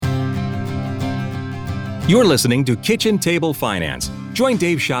You're listening to Kitchen Table Finance. Join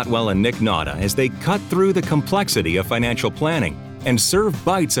Dave Shotwell and Nick Nauta as they cut through the complexity of financial planning and serve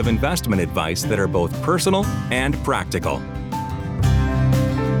bites of investment advice that are both personal and practical.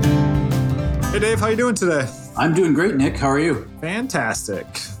 Hey Dave, how you doing today? I'm doing great, Nick. How are you? Fantastic.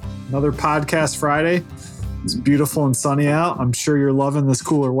 Another podcast Friday. It's beautiful and sunny out. I'm sure you're loving this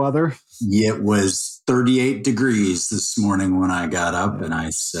cooler weather. It was 38 degrees this morning when I got up, and I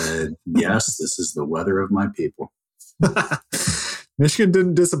said, yes, this is the weather of my people. Michigan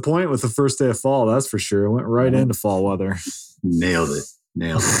didn't disappoint with the first day of fall, that's for sure. It went right into fall weather. Nailed it.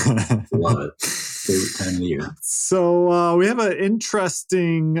 Love it. Favorite time of the year. So we have an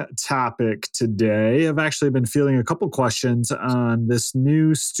interesting topic today. I've actually been fielding a couple questions on this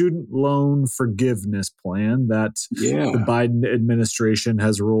new student loan forgiveness plan that the Biden administration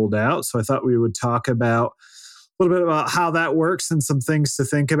has rolled out. So I thought we would talk about a little bit about how that works and some things to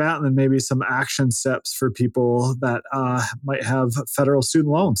think about, and then maybe some action steps for people that might have federal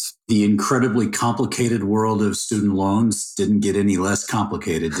student loans. The incredibly complicated world of student loans didn't get any less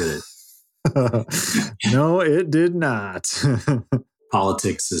complicated, did it? No, it did not.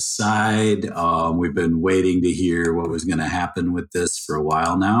 Politics aside, we've been waiting to hear what was going to happen with this for a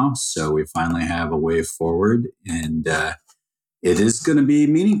while now. So we finally have a way forward, and it is going to be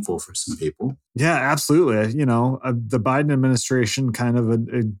meaningful for some people. Yeah, absolutely. You know, the Biden administration kind of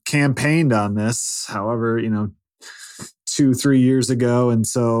campaigned on this, however, 2-3 years ago. And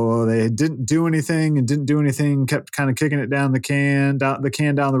so they didn't do anything, kept kind of kicking it down the can down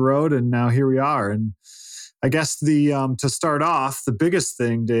the road. And now here we are. And I guess to start off, the biggest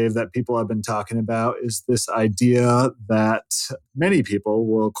thing, Dave, that people have been talking about is this idea that many people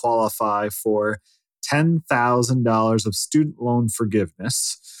will qualify for $10,000 of student loan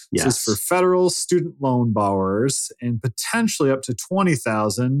forgiveness. Yes. This is for federal student loan borrowers, and potentially up to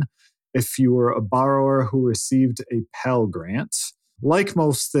 $20,000 if you were a borrower who received a Pell Grant. Like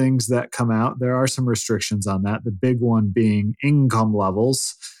most things that come out, there are some restrictions on that. The big one being income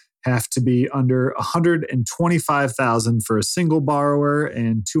levels have to be under $125,000 for a single borrower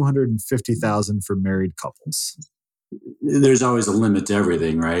and $250,000 for married couples. There's always a limit to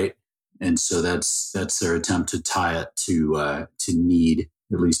everything, right? And so that's their attempt to tie it to need,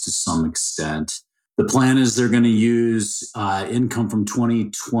 at least to some extent. The plan is they're going to use income from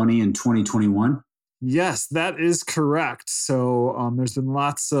 2020 and 2021. Yes, that is correct. So there's been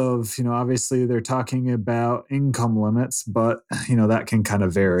lots of, obviously they're talking about income limits, but, that can kind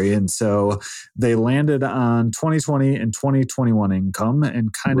of vary. And so they landed on 2020 and 2021 income,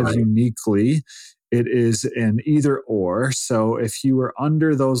 and kind of uniquely, it is an either or. So if you were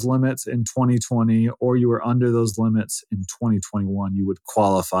under those limits in 2020 or you were under those limits in 2021, you would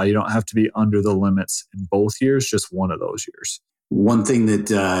qualify. You don't have to be under the limits in both years, just one of those years. One thing that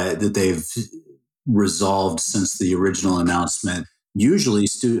they've resolved since the original announcement, usually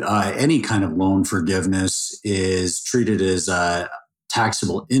any kind of loan forgiveness is treated as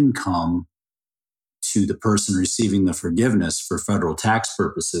taxable income to the person receiving the forgiveness for federal tax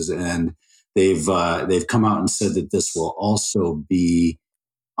purposes. And they've come out and said that this will also be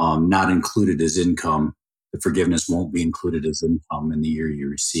not included as income. The forgiveness won't be included as income in the year you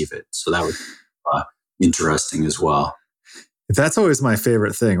receive it. So that was interesting as well. That's always my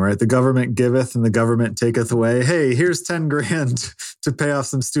favorite thing, right? The government giveth and the government taketh away. Hey, here's 10 grand to pay off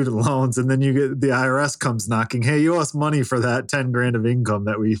some student loans. And then you get the IRS comes knocking. Hey, you owe us money for that 10 grand of income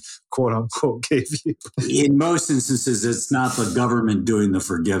that we quote unquote gave you. In most instances, it's not the government doing the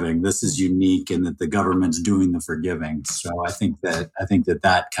forgiving. This is unique in that the government's doing the forgiving. So I think that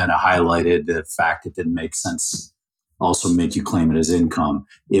kind of highlighted the fact it didn't make sense. Also make you claim it as income.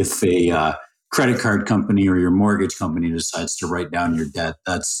 If a credit card company or your mortgage company decides to write down your debt,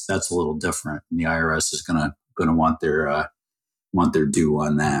 that's a little different. And the IRS is gonna want their due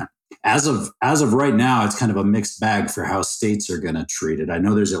on that. As of right now, it's kind of a mixed bag for how states are going to treat it. I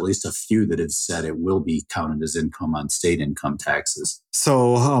know there's at least a few that have said it will be counted as income on state income taxes.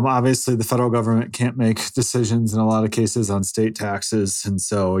 So obviously the federal government can't make decisions in a lot of cases on state taxes. And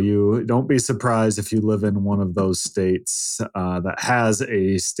so you don't be surprised if you live in one of those states that has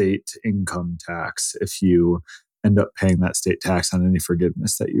a state income tax if you end up paying that state tax on any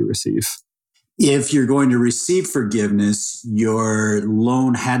forgiveness that you receive. If you're going to receive forgiveness, your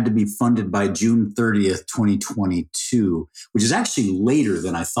loan had to be funded by June 30th, 2022, which is actually later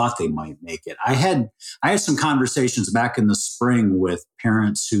than I thought they might make it. I had some conversations back in the spring with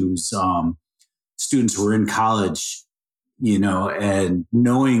parents whose students were in college, and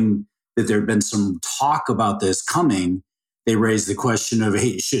knowing that there had been some talk about this coming, they raised the question of,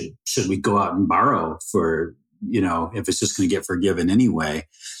 hey, should we go out and borrow for, if it's just going to get forgiven anyway?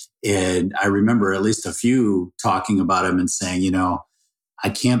 And I remember at least a few talking about them and saying, I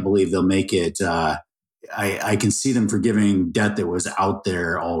can't believe they'll make it. I can see them forgiving debt that was out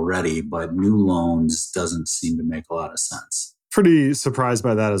there already, but new loans doesn't seem to make a lot of sense. Pretty surprised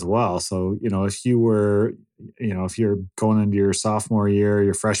by that as well. So, if you're going into your sophomore year,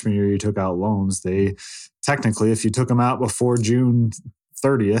 your freshman year, you took out loans, they technically, if you took them out before June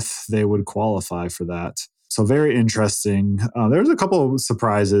 30th, they would qualify for that. So very interesting. There's a couple of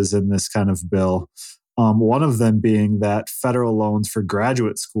surprises in this kind of bill. One of them being that federal loans for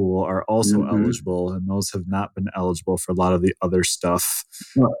graduate school are also eligible, and those have not been eligible for a lot of the other stuff,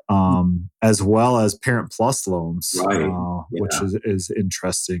 as well as Parent Plus loans, which is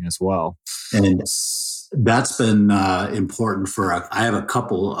interesting as well. And that's been important I have a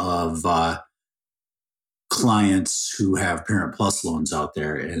couple of clients who have Parent Plus loans out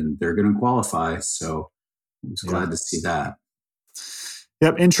there, and they're going to qualify. So I was glad to see that.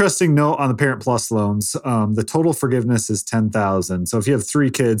 Yep. Interesting note on the Parent Plus loans. The total forgiveness is $10,000. So if you have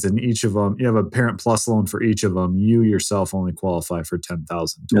 3 kids and each of them, you have a Parent Plus loan for each of them, you yourself only qualify for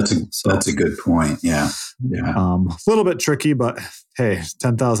 $10,000. That's a good point. Yeah. A little bit tricky, but hey,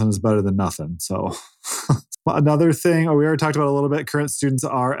 $10,000 is better than nothing. So another thing, we already talked about a little bit, current students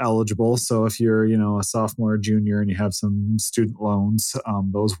are eligible. So if you're, a sophomore or junior and you have some student loans,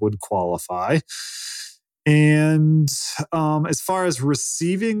 those would qualify. And as far as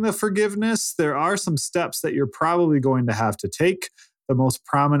receiving the forgiveness, there are some steps that you're probably going to have to take. The most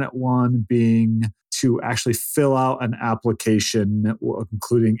prominent one being to actually fill out an application,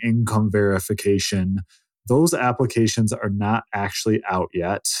 including income verification. Those applications are not actually out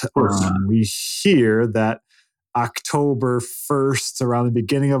yet. We hear that October 1st, around the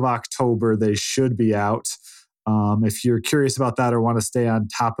beginning of October, they should be out. If you're curious about that or want to stay on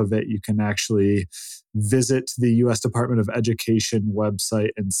top of it, you can actually visit the U.S. Department of Education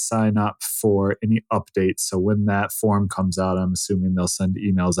website and sign up for any updates. So when that form comes out, I'm assuming they'll send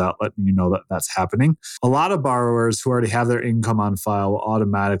emails out letting you know that that's happening. A lot of borrowers who already have their income on file will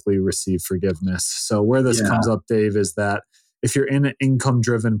automatically receive forgiveness. So where this comes up, Dave, is that if you're in an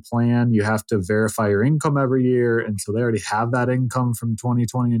income-driven plan, you have to verify your income every year. And so they already have that income from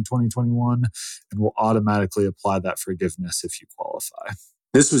 2020 and 2021 and will automatically apply that forgiveness if you qualify.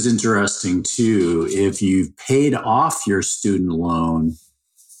 This was interesting too. If you've paid off your student loan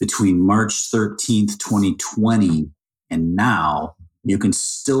between March 13th, 2020 and now, you can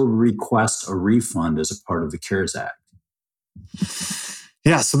still request a refund as a part of the CARES Act.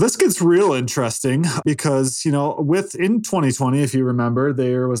 Yeah, so this gets real interesting because, in 2020, if you remember,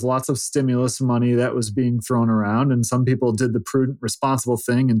 there was lots of stimulus money that was being thrown around, and some people did the prudent, responsible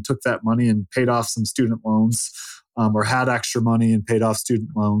thing and took that money and paid off some student loans, or had extra money and paid off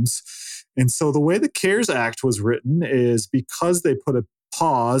student loans. And so the way the CARES Act was written is because they put a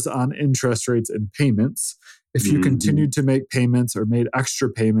pause on interest rates and payments, if you continued to make payments or made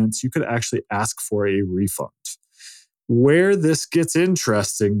extra payments, you could actually ask for a refund. Where this gets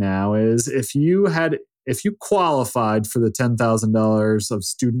interesting now is if you qualified for the $10,000 of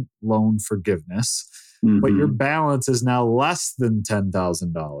student loan forgiveness, but your balance is now less than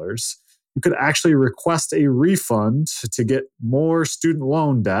 $10,000, you could actually request a refund to get more student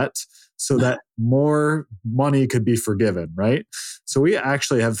loan debt so that more money could be forgiven, right? So we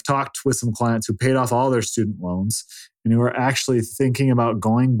actually have talked with some clients who paid off all their student loans and who are actually thinking about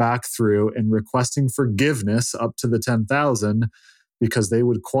going back through and requesting forgiveness up to the $10,000 because they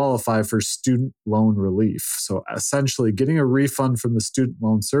would qualify for student loan relief. So essentially getting a refund from the student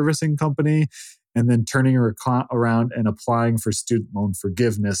loan servicing company and then turning around and applying for student loan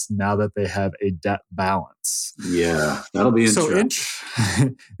forgiveness now that they have a debt balance. Yeah, that'll be interesting. So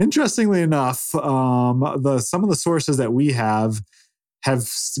interestingly enough, some of the sources that we have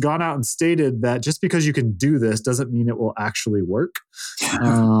gone out and stated that just because you can do this doesn't mean it will actually work.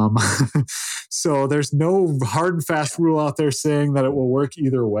 So there's no hard and fast rule out there saying that it will work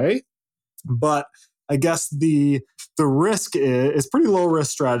either way. But I guess the risk is pretty low risk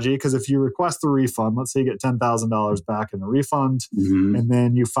strategy because if you request the refund, let's say you get $10,000 back in a refund, and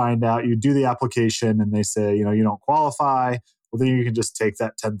then you find out, you do the application and they say, you don't qualify. Well, then you can just take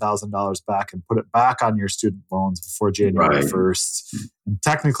that $10,000 back and put it back on your student loans before January 1st. And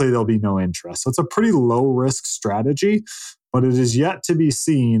technically, there'll be no interest. So it's a pretty low risk strategy, but it is yet to be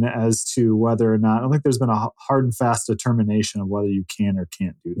seen as to whether or not, I don't think there's been a hard and fast determination of whether you can or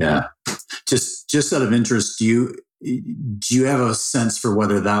can't do that. Yeah. Just out of interest, do you have a sense for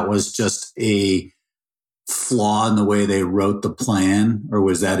whether that was just a flaw in the way they wrote the plan, or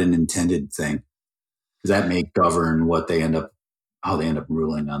was that an intended thing? Does that may govern how they end up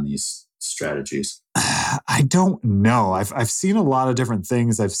ruling on these strategies? I don't know. I've seen a lot of different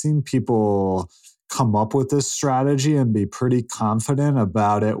things. I've seen people come up with this strategy and be pretty confident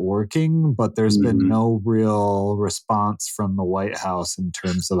about it working, but there's been no real response from the White House in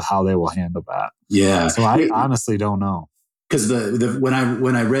terms of how they will handle that. Yeah. So I honestly don't know. Because when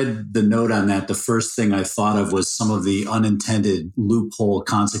I read the note on that, the first thing I thought of was some of the unintended loophole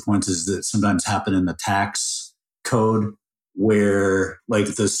consequences that sometimes happen in the tax code, where like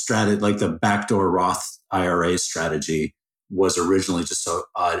the backdoor Roth IRA strategy was originally just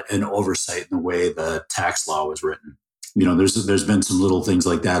an oversight in the way the tax law was written. There's been some little things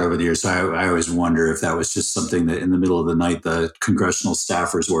like that over the years. So I always wonder if that was just something that in the middle of the night, the congressional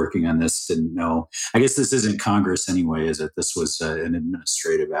staffers working on this didn't know. I guess this isn't Congress anyway, is it? This was an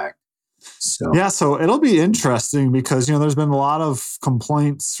administrative act. So it'll be interesting because, there's been a lot of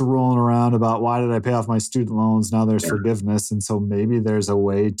complaints rolling around about why did I pay off my student loans? Now there's forgiveness. And so maybe there's a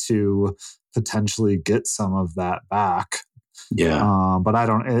way to potentially get some of that back. Yeah. But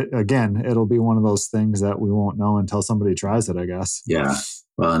it'll be one of those things that we won't know until somebody tries it, I guess. Yeah.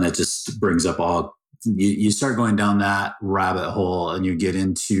 Well, and it just brings up you start going down that rabbit hole and you get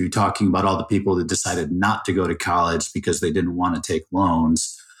into talking about all the people that decided not to go to college because they didn't want to take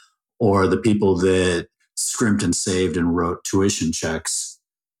loans, or the people that scrimped and saved and wrote tuition checks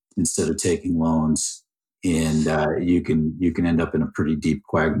instead of taking loans. And you can end up in a pretty deep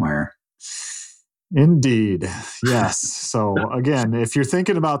quagmire. Indeed. Yes. So again, if you're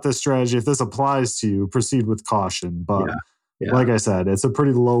thinking about this strategy, if this applies to you, proceed with caution. But like I said, it's a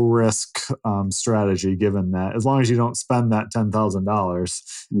pretty low risk strategy, given that as long as you don't spend that $10,000,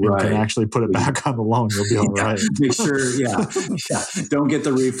 you can actually put it back on the loan. You'll be all right. Make sure, don't get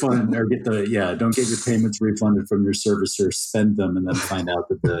the refund or don't get your payments refunded from your servicer, spend them, and then find out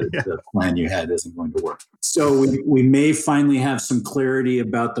that the plan you had isn't going to work. So we may finally have some clarity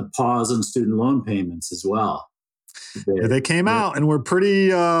about the pause on student loan payments as well. They came out and were pretty,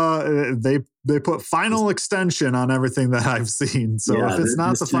 they put final extension on everything that I've seen. So if it's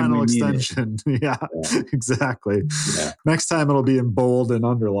not the final extension, exactly. Yeah. Next time it'll be in bold and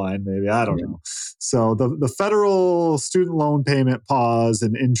underlined, maybe. I don't know. So the federal student loan payment pause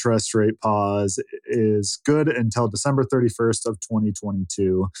and interest rate pause is good until December 31st of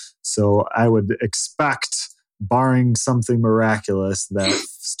 2022. So I would expect, barring something miraculous, that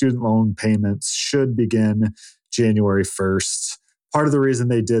student loan payments should begin January 1st. Part of the reason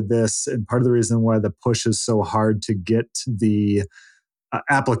they did this, and part of the reason why the push is so hard to get the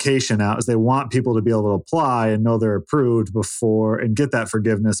application out, is they want people to be able to apply and know they're approved before and get that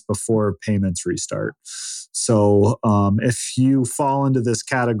forgiveness before payments restart. So if you fall into this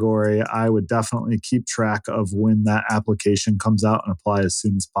category, I would definitely keep track of when that application comes out and apply as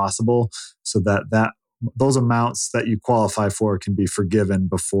soon as possible, so that those amounts that you qualify for can be forgiven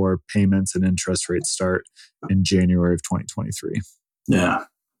before payments and interest rates start in January of 2023. Yeah,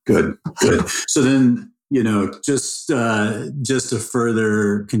 good. So then, just to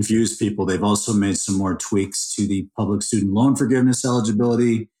further confuse people, they've also made some more tweaks to the public student loan forgiveness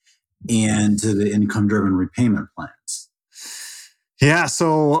eligibility and to the income-driven repayment plans. Yeah.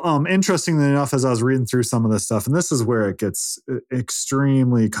 So interestingly enough, as I was reading through some of this stuff, and this is where it gets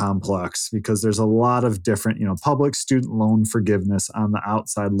extremely complex, because there's a lot of different, public student loan forgiveness on the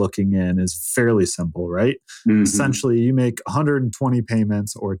outside looking in is fairly simple, right? Mm-hmm. Essentially, you make 120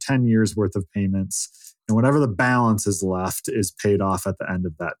 payments or 10 years worth of payments, and whatever the balance is left is paid off at the end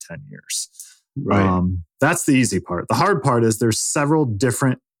of that 10 years. Right. That's the easy part. The hard part is there's several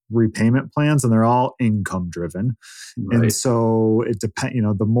different repayment plans, and they're all income driven. Right. And so it depends,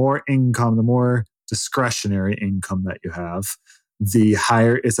 the more income, the more discretionary income that you have, the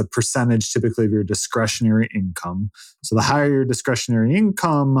higher it's a percentage typically of your discretionary income. So the higher your discretionary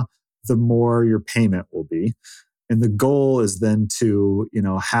income, the more your payment will be. And the goal is then to,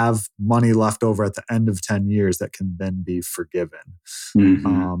 have money left over at the end of 10 years that can then be forgiven.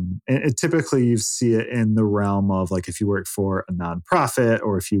 Mm-hmm. And typically you see it in the realm of, like, if you work for a nonprofit,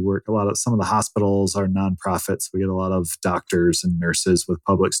 or if you work some of the hospitals are nonprofits. We get a lot of doctors and nurses with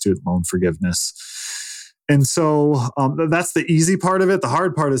public student loan forgiveness. And so that's the easy part of it. The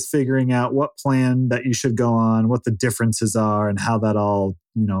hard part is figuring out what plan that you should go on, what the differences are, and how that all,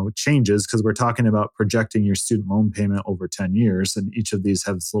 changes, because we're talking about projecting your student loan payment over 10 years, and each of these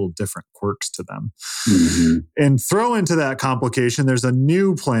has little different quirks to them. Mm-hmm. And throw into that complication, there's a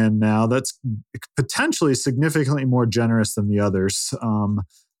new plan now that's potentially significantly more generous than the others. The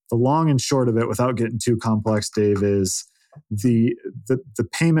long and short of it, without getting too complex, Dave, is the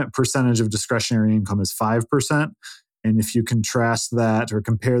payment percentage of discretionary income is 5%. And if you contrast that or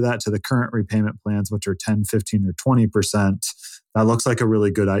compare that to the current repayment plans, which are 10, 15, or 20%, that looks like a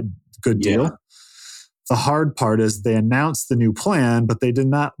really good Good deal. Yeah. The hard part is they announced the new plan, but they did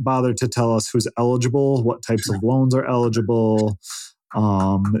not bother to tell us who's eligible, what types of loans are eligible,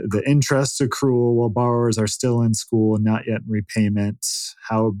 the interest accrual while borrowers are still in school and not yet in repayment,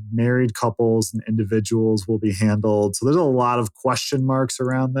 how married couples and individuals will be handled. So there's a lot of question marks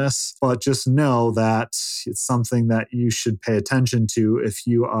around this, but just know that it's something that you should pay attention to if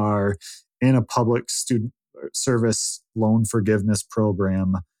you are in a public student service loan forgiveness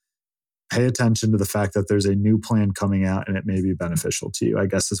program. Pay attention to the fact that there's a new plan coming out and it may be beneficial to you, I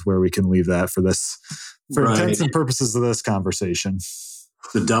guess is where we can leave that for intents and purposes of this conversation.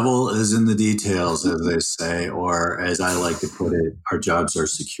 The devil is in the details, as they say, or as I like to put it, our jobs are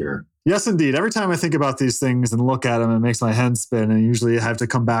secure. Yes, indeed. Every time I think about these things and look at them, it makes my head spin. And usually I have to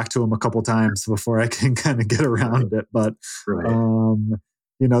come back to them a couple times before I can kind of get around it. But,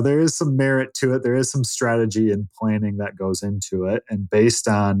 there is some merit to it. There is some strategy and planning that goes into it. And based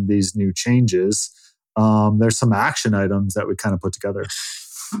on these new changes, there's some action items that we kind of put together.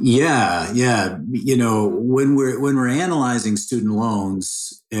 Yeah. When we're analyzing student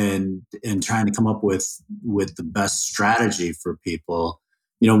loans and trying to come up with the best strategy for people,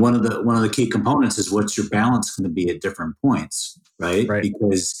 one of the key components is what's your balance going to be at different points, right?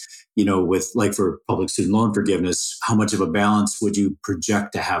 Because with for public student loan forgiveness, how much of a balance would you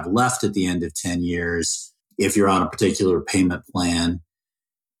project to have left at the end of 10 years if you're on a particular payment plan?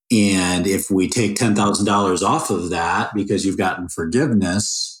 And if we take $10,000 off of that because you've gotten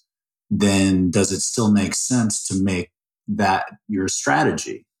forgiveness, then does it still make sense to make that your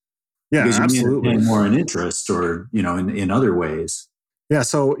strategy? Yeah, because you absolutely. may pay more in interest or, in other ways. Yeah.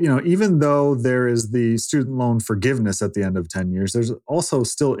 So, even though there is the student loan forgiveness at the end of 10 years, there's also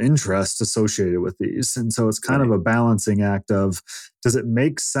still interest associated with these. And so it's kind of a balancing act of, does it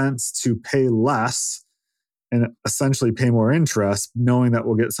make sense to pay less and essentially pay more interest, knowing that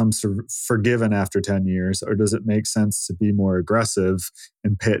we'll get some forgiven after 10 years? Or does it make sense to be more aggressive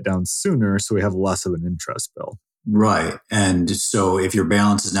and pay it down sooner so we have less of an interest bill? Right. And so if your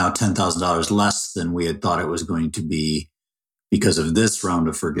balance is now $10,000 less than we had thought it was going to be because of this round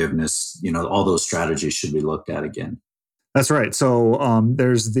of forgiveness, all those strategies should be looked at again. That's right. So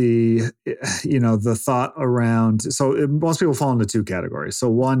there's the thought around, so most people fall into two categories. So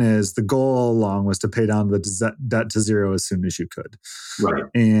one is the goal all along was to pay down the debt to zero as soon as you could. Right.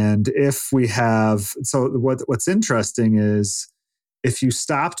 And if we have, so what's interesting is if you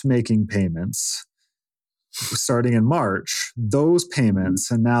stopped making payments starting in March, those payments,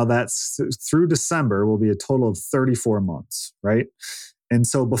 and now that's through December, will be a total of 34 months, right? And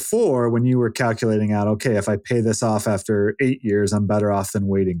so before, when you were calculating out, okay, if I pay this off after 8 years, I'm better off than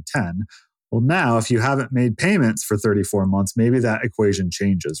waiting 10. Well, now, if you haven't made payments for 34 months, maybe that equation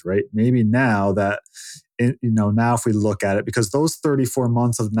changes, right? Maybe now that, now if we look at it, because those 34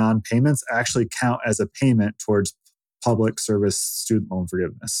 months of non-payments actually count as a payment towards public service student loan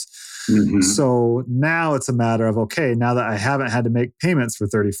forgiveness. Mm-hmm. So now it's a matter of, okay, now that I haven't had to make payments for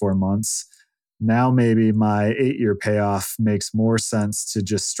 34 months, now maybe my 8-year payoff makes more sense to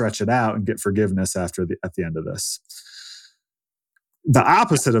just stretch it out and get forgiveness at the end of this. The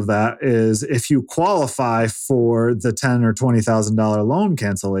opposite of that is if you qualify for the $10,000 or $20,000 loan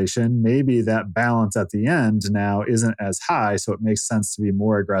cancellation, maybe that balance at the end now isn't as high, so it makes sense to be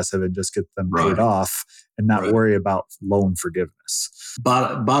more aggressive and just get them paid off and not worry about loan forgiveness.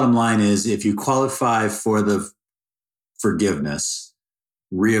 Bottom line is, if you qualify for the forgiveness,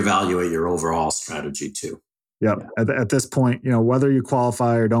 reevaluate your overall strategy too. Yep. At this point, whether you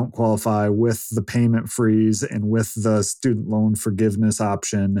qualify or don't qualify with the payment freeze and with the student loan forgiveness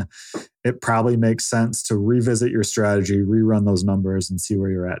option, it probably makes sense to revisit your strategy, rerun those numbers and see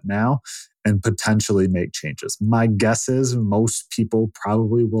where you're at now and potentially make changes. My guess is most people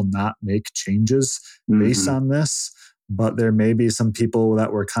probably will not make changes based on this, but there may be some people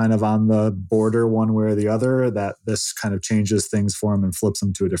that were kind of on the border one way or the other that this kind of changes things for them and flips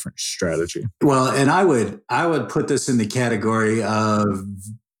them to a different strategy. Well, and I would put this in the category of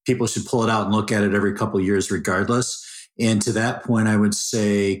people should pull it out and look at it every couple of years regardless. And to that point, I would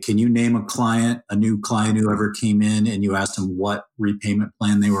say, can you name a new client who ever came in and you asked them what repayment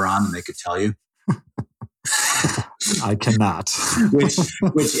plan they were on and they could tell you? I cannot. which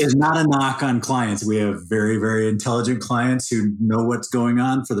is not a knock on clients. We have very, very intelligent clients who know what's going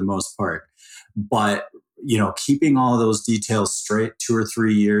on for the most part. But, keeping all of those details straight 2 or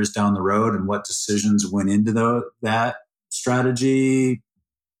 3 years down the road and what decisions went into that strategy,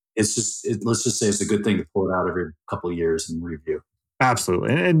 let's just say it's a good thing to pull it out every couple of years and review.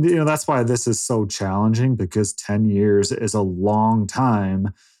 Absolutely. And that's why this is so challenging, because 10 years is a long time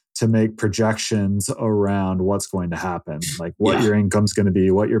to make projections around what's going to happen, like what Yeah. your income's going to be,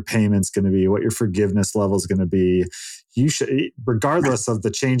 what your payment's going to be, what your forgiveness level is going to be. You should, regardless of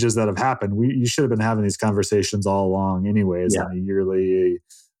the changes that have happened, you should have been having these conversations all along anyways, Yeah. on a yearly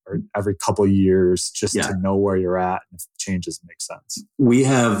or every couple of years, just Yeah. to know where you're at and if changes make sense. We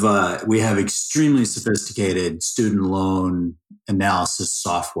have extremely sophisticated student loan analysis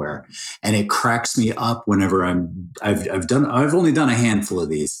software, and it cracks me up whenever I've only done a handful of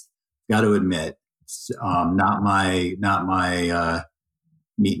these. Got to admit, not my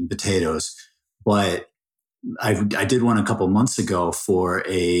meat and potatoes, but I did one a couple months ago for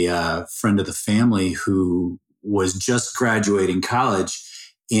a friend of the family who was just graduating college.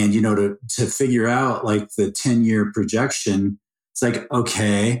 And, to figure out like the 10-year projection, it's like,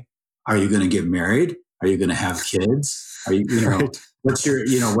 okay, are you going to get married? Are you going to have kids? Are you, Right. what's your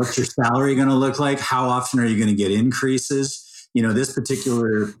salary going to look like? How often are you going to get increases? This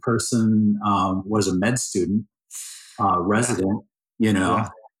particular person was a med student, resident, Yeah.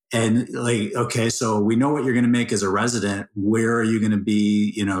 and like, okay, so we know what you're going to make as a resident. Where are you going to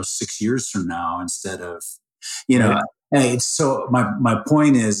be, 6 years from now instead of, Right. Hey, so my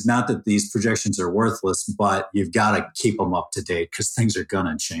point is not that these projections are worthless, but you've got to keep them up to date because things are going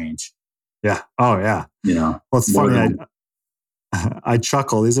to change. Yeah. Oh, yeah. Well, it's funny. I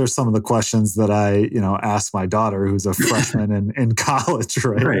chuckle. These are some of the questions that I, ask my daughter, who's a freshman in college,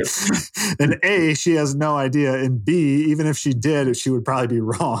 right? And A, she has no idea. And B, even if she did, she would probably be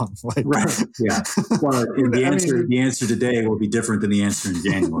wrong. Like, right. Yeah. Well, the answer today will be different than the answer in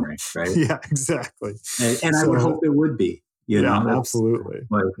January, right? Yeah, exactly. And I would hope it would be. Absolutely.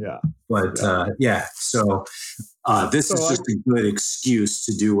 Yeah. So this is just a good excuse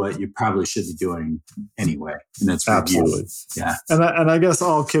to do what you probably should be doing anyway, and that's absolutely. Yeah. And I guess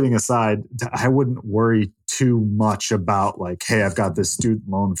all kidding aside, I wouldn't worry too much about like, hey, I've got this student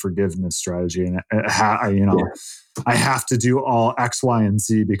loan forgiveness strategy, and I have to do all X, Y, and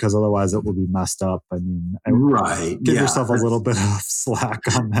Z because otherwise it will be messed up. I mean, give yourself a little bit of slack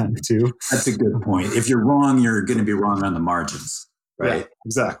on that too. That's a good point. If you're wrong, you're going to be wrong on the margins, right? Yeah,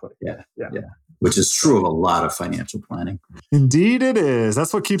 exactly. Yeah. Which is true of a lot of financial planning. Indeed it is.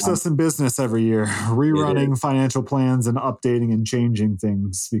 That's what keeps us in business every year, rerunning financial plans and updating and changing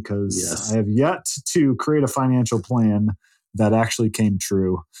things, because I have yet to create a financial plan that actually came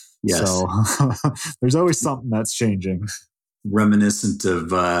true. Yes. So there's always something that's changing. Reminiscent of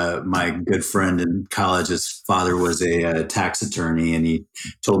my good friend in college, his father was a tax attorney, and he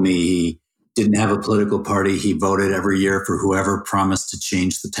told me he didn't have a political party. He voted every year for whoever promised to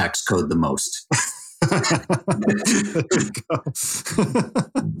change the tax code the most.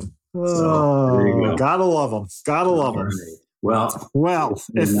 There you go. Gotta love them. Gotta love them. Well,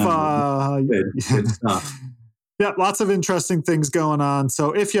 if good stuff. Yeah, lots of interesting things going on.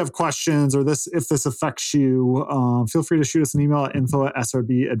 So if you have questions or if this affects you, feel free to shoot us an email at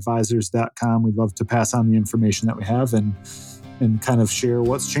info@srbadvisors.com. We'd love to pass on the information that we have and kind of share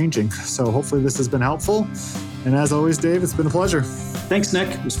what's changing. So hopefully this has been helpful. And as always, Dave, it's been a pleasure. Thanks, Nick.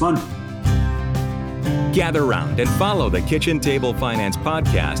 It was fun. Gather round and follow the Kitchen Table Finance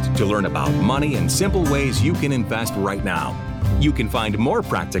podcast to learn about money and simple ways you can invest right now. You can find more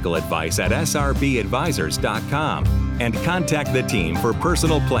practical advice at srbadvisors.com and contact the team for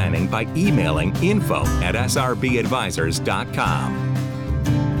personal planning by emailing info@srbadvisors.com.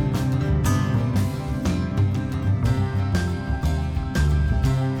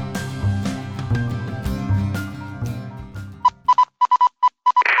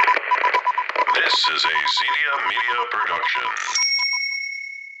 This is a Zedia Media production.